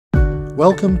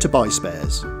Welcome to Buy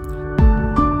Spares.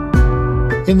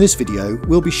 In this video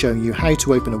we'll be showing you how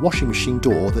to open a washing machine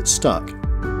door that's stuck.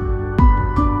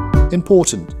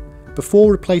 Important: before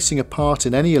replacing a part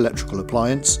in any electrical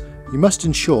appliance, you must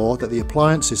ensure that the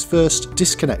appliance is first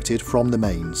disconnected from the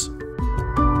mains.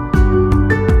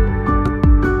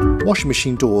 Washing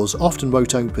machine doors often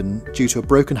won't open due to a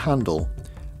broken handle.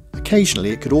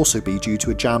 Occasionally it could also be due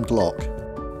to a jammed lock.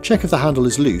 Check if the handle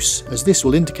is loose, as this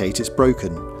will indicate it's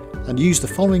broken, and use the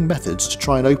following methods to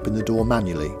try and open the door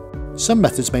manually. Some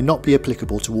methods may not be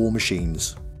applicable to all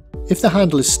machines. If the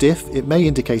handle is stiff, it may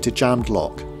indicate a jammed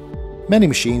lock. Many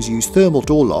machines use thermal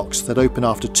door locks that open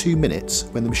after 2 minutes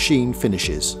when the machine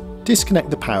finishes. Disconnect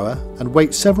the power and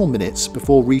wait several minutes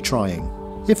before retrying.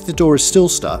 If the door is still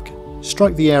stuck,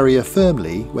 strike the area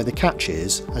firmly where the catch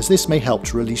is, as this may help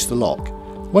to release the lock.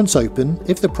 Once open,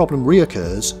 if the problem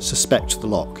reoccurs, suspect the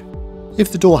lock. If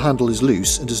the door handle is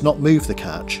loose and does not move the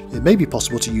catch, it may be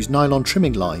possible to use nylon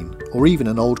trimming line or even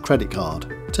an old credit card.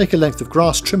 Take a length of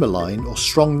grass trimmer line or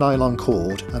strong nylon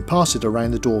cord and pass it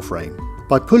around the door frame.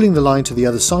 By pulling the line to the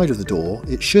other side of the door,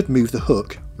 it should move the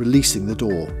hook, releasing the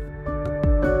door.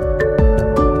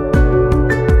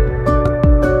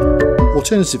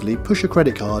 Alternatively, push a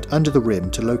credit card under the rim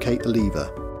to locate the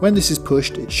lever. When this is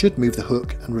pushed, it should move the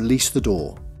hook and release the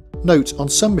door. Note, on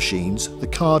some machines, the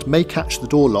card may catch the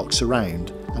door locks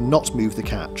around and not move the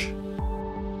catch.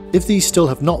 If these still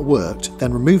have not worked,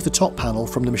 then remove the top panel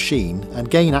from the machine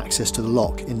and gain access to the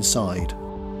lock inside.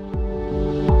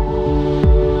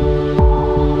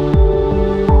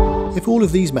 If all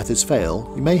of these methods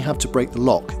fail, you may have to break the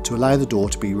lock to allow the door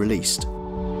to be released.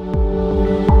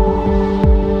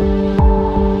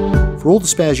 For all the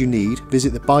spares you need,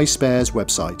 visit the Buy Spares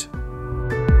website.